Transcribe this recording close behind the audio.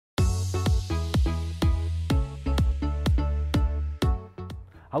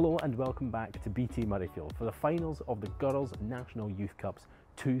Hello and welcome back to BT Murrayfield for the finals of the Girls National Youth Cups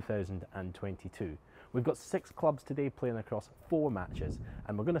 2022. We've got 6 clubs today playing across 4 matches,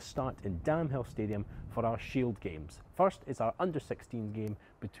 and we're going to start in Damhill Stadium for our Shield games. First is our under-16 game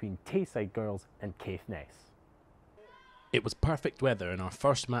between Tayside girls and Caithness. It was perfect weather in our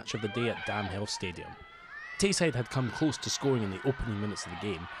first match of the day at Damhill Stadium. Tayside had come close to scoring in the opening minutes of the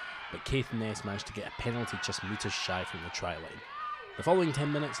game, but Caithness managed to get a penalty just metres shy from the try line. The following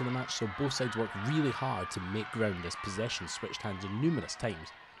 10 minutes of the match saw both sides work really hard to make ground as possession switched hands numerous times.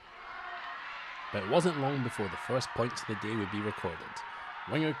 But it wasn't long before the first points of the day would be recorded.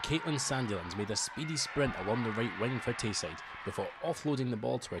 Winger Caitlin Sandilands made a speedy sprint along the right wing for Tayside before offloading the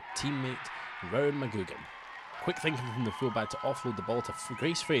ball to her teammate Rowan McGugan. Quick thinking from the fullback to offload the ball to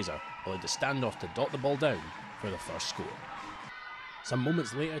Grace Fraser allowed the standoff to dot the ball down for the first score. Some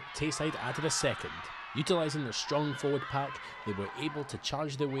moments later, Tayside added a second. Utilising their strong forward pack, they were able to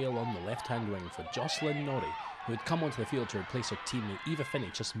charge their way along the left-hand wing for Jocelyn Norrie, who had come onto the field to replace her teammate Eva Finney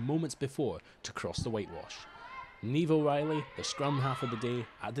just moments before to cross the whitewash. Neve O'Reilly, the scrum half of the day,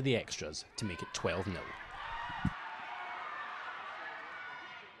 added the extras to make it 12-0.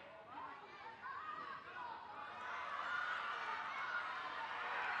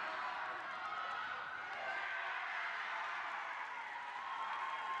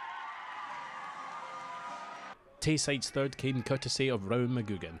 Tayside's third came courtesy of Rowan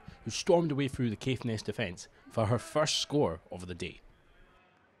McGugan, who stormed away through the Caithness defence for her first score of the day.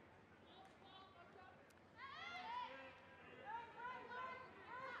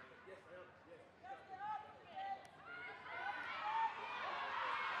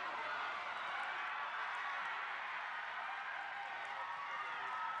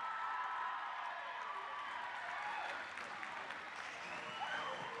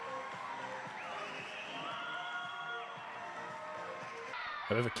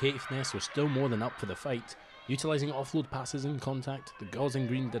 However, Caithness was still more than up for the fight. Utilising offload passes in contact, the girls in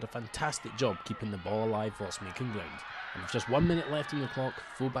green did a fantastic job keeping the ball alive whilst making ground. And with just 1 minute left on the clock,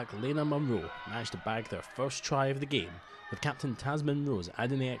 fullback Lena Munro managed to bag their first try of the game, with captain Tasman Rose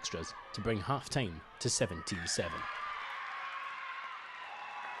adding the extras to bring half-time to 17-7.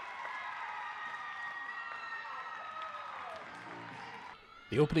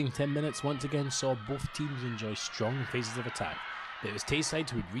 The opening 10 minutes once again saw both teams enjoy strong phases of attack, but it was Tayside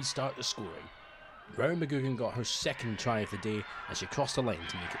who would restart the scoring. Rowan McGugan got her second try of the day as she crossed the line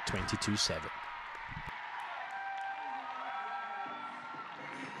to make it 22-7.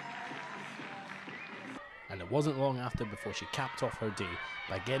 And it wasn't long after before she capped off her day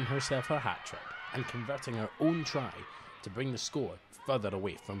by getting herself her hat-trick and converting her own try to bring the score further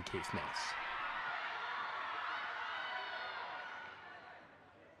away from Caithness.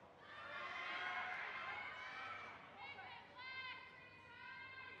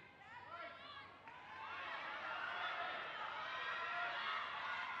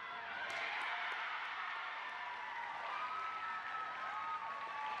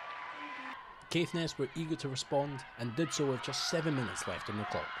 Caithness were eager to respond and did so with just 7 minutes left on the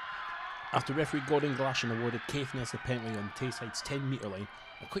clock. After referee Gordon Glashan awarded Caithness a penalty on Tayside's 10-metre line,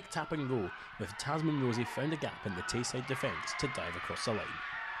 a quick tap and go with Tasman Rosie found a gap in the Tayside defence to dive across the line.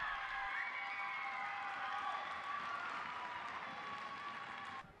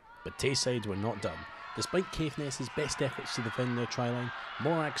 But Tayside were not done. Despite Caithness's best efforts to defend their try line,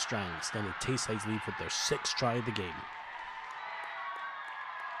 Morag Strang extended Tayside's lead with their 6th try of the game.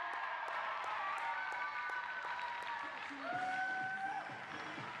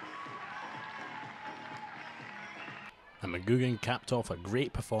 And McGugan capped off a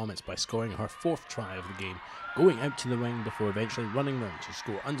great performance by scoring her 4th try of the game, going out to the wing before eventually running round to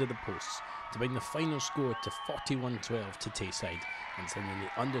score under the posts to bring the final score to 41-12 to Tayside and sending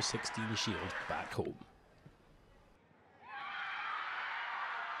the under-16 Shield back home.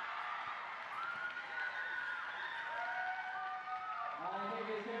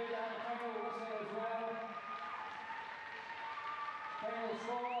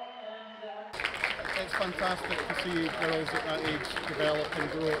 It's fantastic to see girls at that age develop and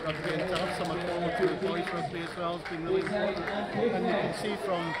grow at rugby, and to have some equality with boys rugby as well has been really important. And you can see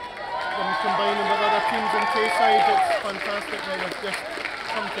from them combining with other teams in Tayside, it's fantastic how they've just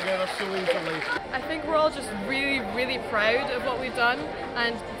come together so easily. I think we're all just really proud of what we've done,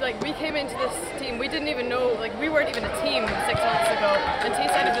 and like we came into this team, we didn't even know, like we weren't even a team 6 months ago, and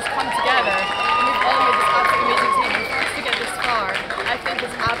Tayside have just come together and we've all made this absolutely amazing team. And for us to get this far, I think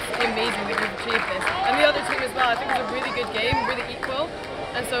it's absolutely amazing that we've achieved this. And the other team as well, I think it's a really good game, really equal,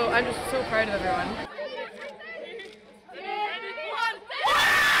 and so I'm just so proud of everyone.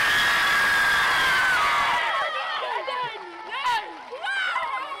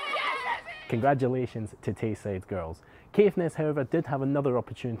 Congratulations to Tayside girls. Caithness, however, did have another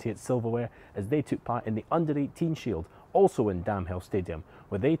opportunity at silverware as they took part in the Under-18 Shield, also in Damhill Stadium,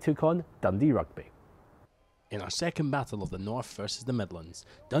 where they took on Dundee Rugby. In our second battle of the North versus the Midlands,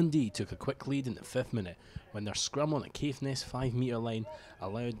 Dundee took a quick lead in the 5th minute when their scrum on a Caithness 5-metre line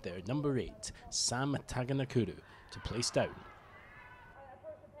allowed their number 8, Sam Taganakuru, to place down.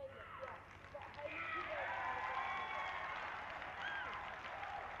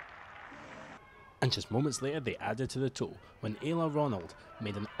 And just moments later they added to the total when Ayla Ronald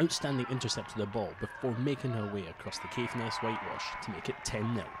made an outstanding intercept to the ball before making her way across the Caithness whitewash to make it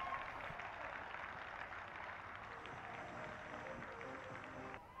 10-0.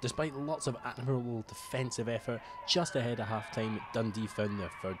 Despite lots of admirable defensive effort, just ahead of half-time Dundee found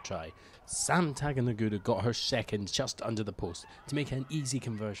their 3rd try. Sam Taganaguru got her 2nd just under the post to make an easy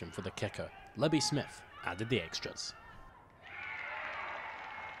conversion for the kicker. Libby Smith added the extras.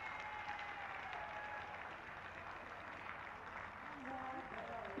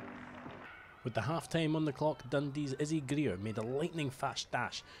 With the half-time on the clock, Dundee's Izzy Greer made a lightning-fast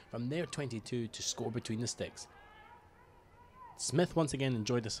dash from their 22 to score between the sticks. Smith once again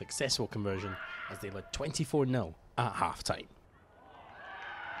enjoyed a successful conversion as they led 24-0 at half-time.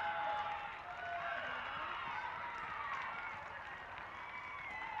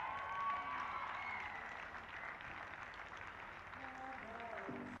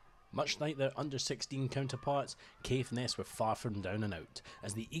 Much like their under-16 counterparts, Caithness were far from down and out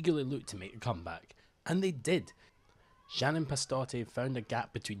as they eagerly looked to make a comeback. And they did! Shannon Pastotti found a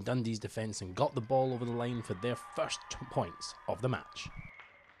gap between Dundee's defence and got the ball over the line for their first 2 points of the match.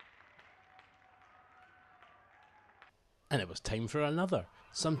 And it was time for another.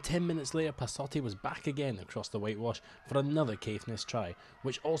 Some 10 minutes later, Pastotti was back again across the whitewash for another Caithness try,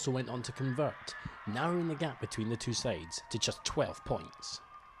 which also went on to convert, narrowing the gap between the two sides to just 12 points.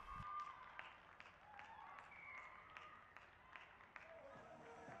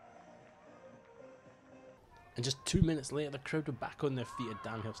 And just 2 minutes later, the crowd were back on their feet at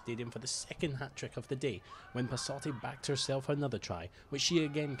Damhill Stadium for the second hat-trick of the day, when Pastotti backed herself another try, which she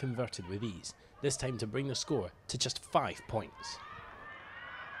again converted with ease, this time to bring the score to just 5 points.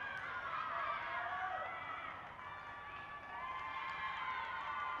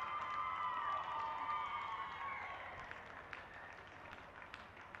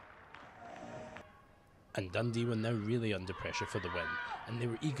 And Dundee were now really under pressure for the win, and they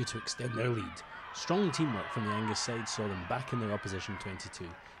were eager to extend their lead. Strong teamwork from the Angus side saw them back in their opposition 22,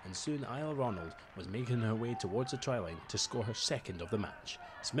 and soon Isla Ronald was making her way towards the try line to score her 2nd of the match.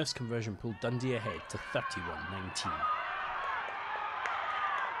 Smith's conversion pulled Dundee ahead to 31-19.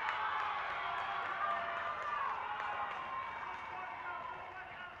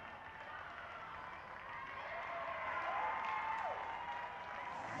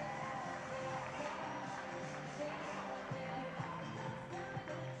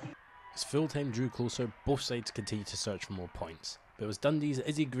 As full-time drew closer, both sides continued to search for more points, but it was Dundee's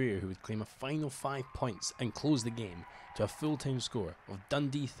Izzy Greer who would claim a final 5 points and close the game to a full-time score of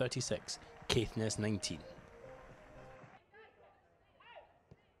Dundee 36, Caithness 19.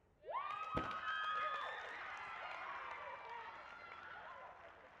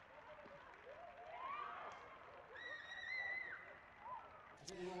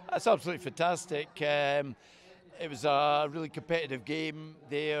 That's absolutely fantastic. It was a really competitive game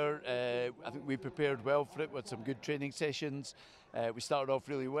there. I think we prepared well for it with some good training sessions. We started off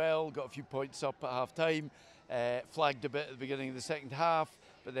really well, got a few points up at half time, flagged a bit at the beginning of the second half,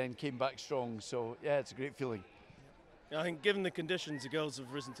 but then came back strong. So yeah, it's a great feeling. Yeah, I think given the conditions, the girls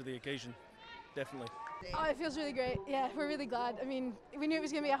have risen to the occasion, definitely. Oh, it feels really great. Yeah, we're really glad. I mean, we knew it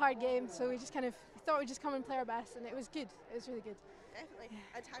was going to be a hard game, so we just thought we'd just come and play our best, and it was good. It was really good. Definitely.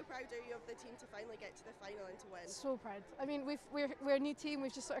 Yeah. And how proud are you of the team to finally get to the final and to win? So proud. I mean, we're a new team.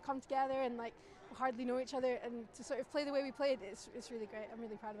 We've just sort of come together and we hardly know each other, and to sort of play the way we played, it's really great. I'm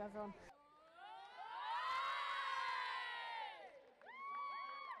really proud of everyone.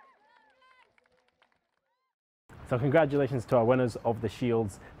 So congratulations to our winners of the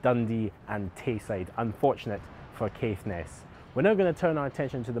Shields, Dundee and Tayside. Unfortunate for Caithness. We're now going to turn our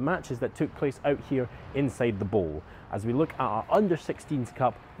attention to the matches that took place out here inside the bowl, as we look at our Under-16s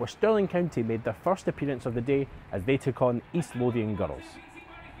Cup, where Stirling County made their first appearance of the day as they took on East Lothian girls.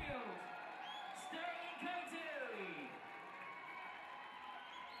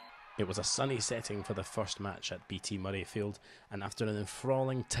 It was a sunny setting for the first match at BT Murrayfield, and after an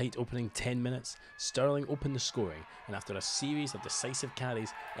enthralling, tight opening 10 minutes, Stirling opened the scoring, and after a series of decisive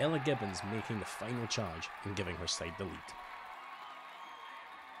carries, Ella Gibbons making the final charge and giving her side the lead.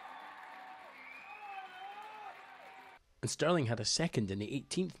 And Stirling had a second in the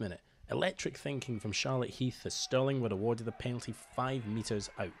 18th minute Electric thinking from Charlotte Heath as Stirling were awarded a penalty 5 metres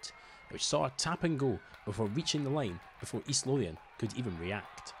out, which saw a tap and go before reaching the line before East Lothian could even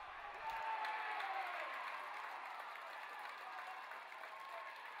react.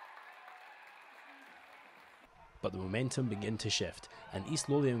 But the momentum began to shift, and East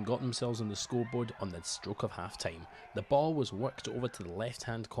Lothian got themselves on the scoreboard on the stroke of half-time. The ball was worked over to the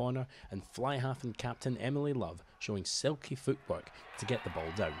left-hand corner, and fly-half and captain Emily Love showing silky footwork to get the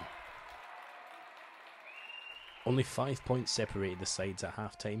ball down. Only 5 points separated the sides at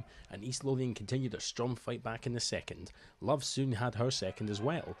half-time, and East Lothian continued their strong fight back in the second. Love soon had her second as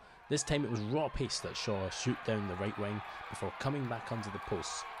well. This time it was raw pace that saw her shoot down the right wing before coming back under the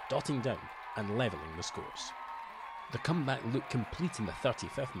posts, dotting down and levelling the scores. The comeback looked complete in the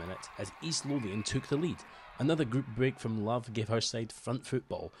 35th minute as East Lothian took the lead. Another group break from Love gave her side front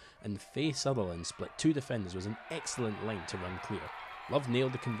football, and Faye Sutherland split 2 defenders was an excellent line to run clear. Love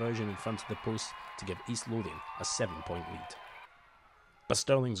nailed the conversion in front of the post to give East Lothian a 7-point lead. But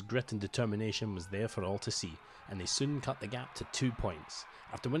Stirling's grit and determination was there for all to see, and they soon cut the gap to 2 points.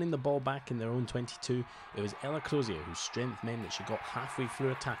 After winning the ball back in their own 22, it was Ella Crozier whose strength meant that she got halfway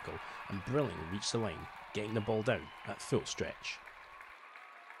through a tackle and brilliantly reached the line, getting the ball down at full stretch.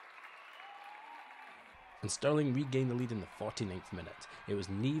 And Stirling regained the lead in the 49th minute. It was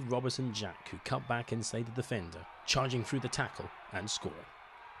Niamh Robertson-Jack who cut back inside the defender, charging through the tackle and scoring.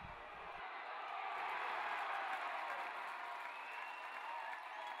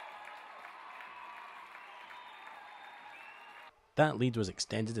 That lead was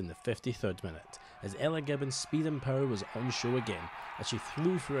extended in the 53rd minute, as Ella Gibbons' speed and power was on show again as she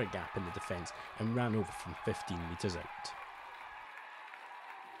flew through a gap in the defence and ran over from 15 metres out.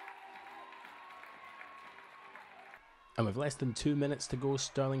 And with less than 2 minutes to go,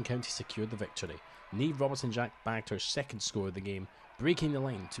 Stirling County secured the victory. Niamh Robertson-Jack bagged her second score of the game, breaking the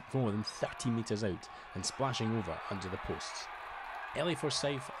line to more than 30 metres out and splashing over under the posts. Ellie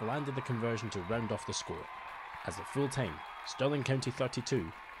Forsyth landed the conversion to round off the score. As at full time, Stirling County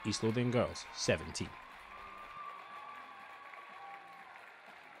 32, East Lothian Girls 17.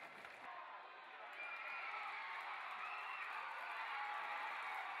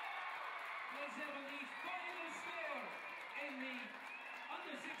 Let's have the final score in the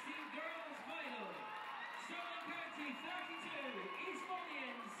under-16 girls final. Stirling County 32, East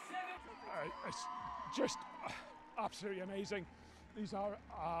Lothian 7. It's just absolutely amazing. These are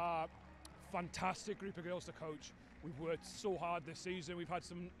a fantastic group of girls to coach. We've worked so hard this season. We've had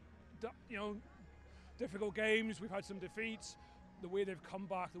some, difficult games. We've had some defeats. The way they've come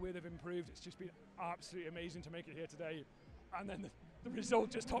back, the way they've improved, it's just been absolutely amazing to make it here today. And then the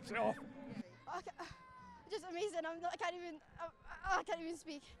result just tops it off. Just amazing. I can't even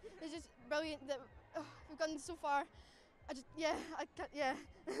speak. It's just brilliant that we've gone so far. I can't.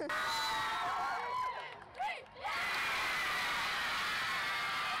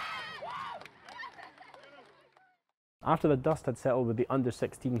 After the dust had settled with the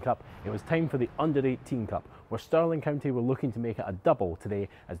Under-16 Cup, it was time for the Under-18 Cup, where Stirling County were looking to make it a double today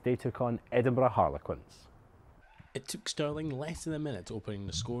as they took on Edinburgh Harlequins. It took Stirling less than a minute opening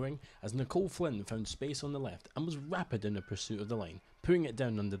the scoring as Nicole Flynn found space on the left and was rapid in her pursuit of the line, putting it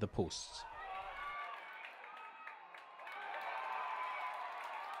down under the posts.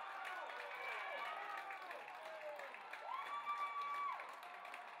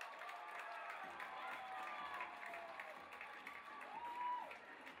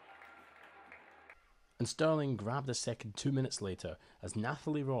 And Stirling grabbed a second 2 minutes later as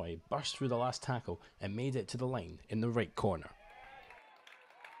Nathalie Roy burst through the last tackle and made it to the line in the right corner.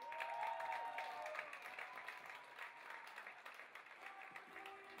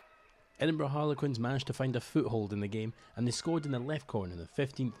 Edinburgh Harlequins managed to find a foothold in the game, and they scored in the left corner in the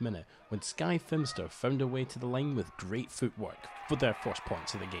 15th minute when Skye Fimster found her way to the line with great footwork for their first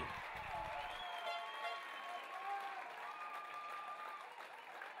points of the game.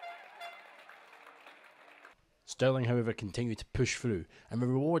 Stirling, however, continued to push through and were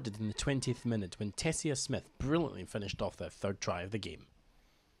rewarded in the 20th minute when Tessia Smith brilliantly finished off their third try of the game.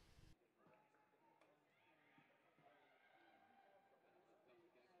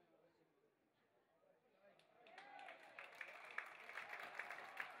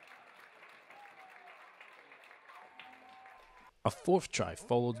 A fourth try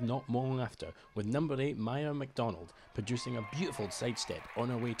followed not long after, with number 8 Maya MacDonald producing a beautiful sidestep on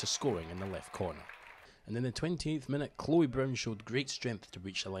her way to scoring in the left corner. And in the 28th minute, Chloe Brown showed great strength to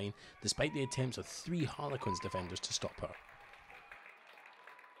reach the line, despite the attempts of 3 Harlequins defenders to stop her.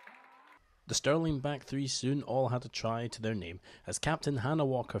 The Stirling back 3 soon all had a try to their name, as captain Hannah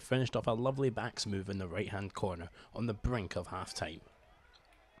Walker finished off a lovely backs move in the right hand corner on the brink of half time.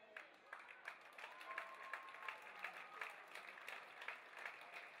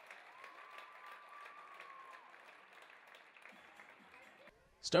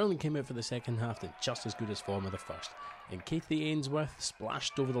 Stirling came out for the second half in just as good as form of the first, and Caithness Ainsworth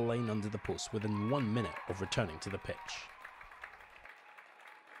splashed over the line under the post within 1 minute of returning to the pitch.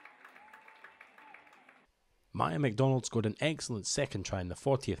 Maya MacDonald scored an excellent second try in the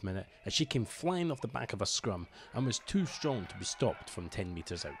 40th minute as she came flying off the back of a scrum and was too strong to be stopped from 10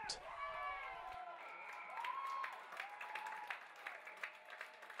 metres out.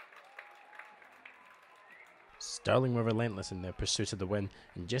 Stirling were relentless in their pursuit of the win,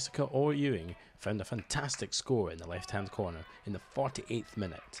 and Jessica Orr-Ewing found a fantastic score in the left-hand corner in the 48th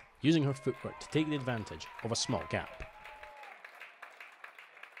minute, using her footwork to take the advantage of a small gap.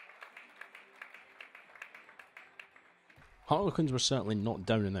 Harlequins were certainly not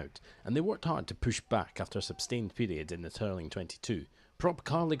down and out, and they worked hard to push back after a sustained period in the Stirling 22. Prop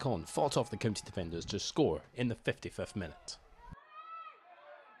Carly Conn fought off the county defenders to score in the 55th minute.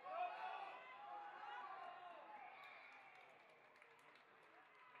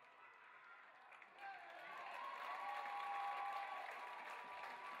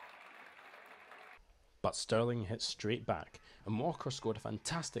 But Stirling hit straight back, and Walker scored a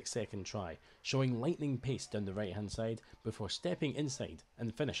fantastic second try, showing lightning pace down the right hand side before stepping inside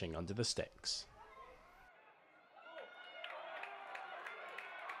and finishing under the sticks.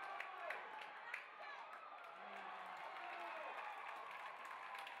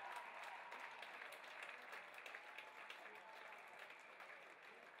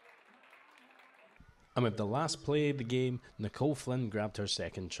 And with the last play of the game, Nicole Flynn grabbed her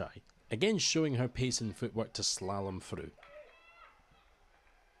second try, again showing her pace and footwork to slalom through.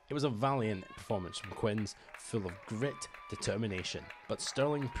 It was a valiant performance from Quins, full of grit, determination, but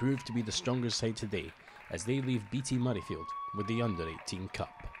Stirling proved to be the stronger side today as they leave BT Murrayfield with the Under-18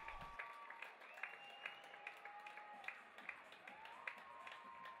 Cup.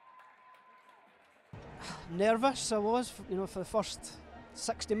 Nervous I was, for the first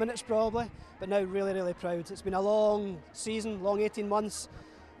 60 minutes probably, but now really proud. It's been a long season, long 18 months.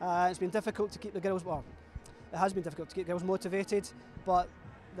 It's been difficult to keep the girls, it has been difficult to keep girls motivated, but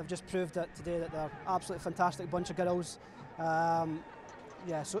they've just proved that today that they're absolutely fantastic bunch of girls.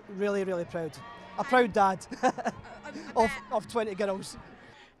 Yeah, so really proud. A proud dad of 20 girls.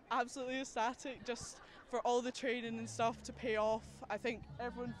 Absolutely ecstatic just for all the training and stuff to pay off. I think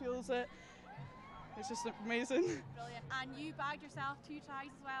everyone feels it. It's just amazing. Brilliant. And you bagged yourself 2 tries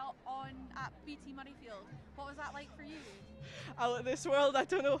as well at BT Murrayfield. What was that like for you? Out of this world, I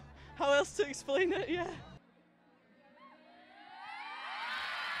don't know how else to explain it, yeah.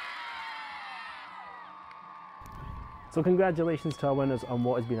 So congratulations to our winners on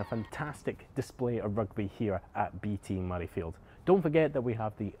what has been a fantastic display of rugby here at BT Murrayfield. Don't forget that we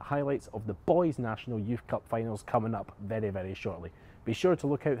have the highlights of the Boys National Youth Cup finals coming up very shortly. Be sure to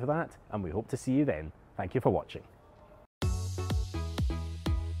look out for that, and we hope to see you then. Thank you for watching.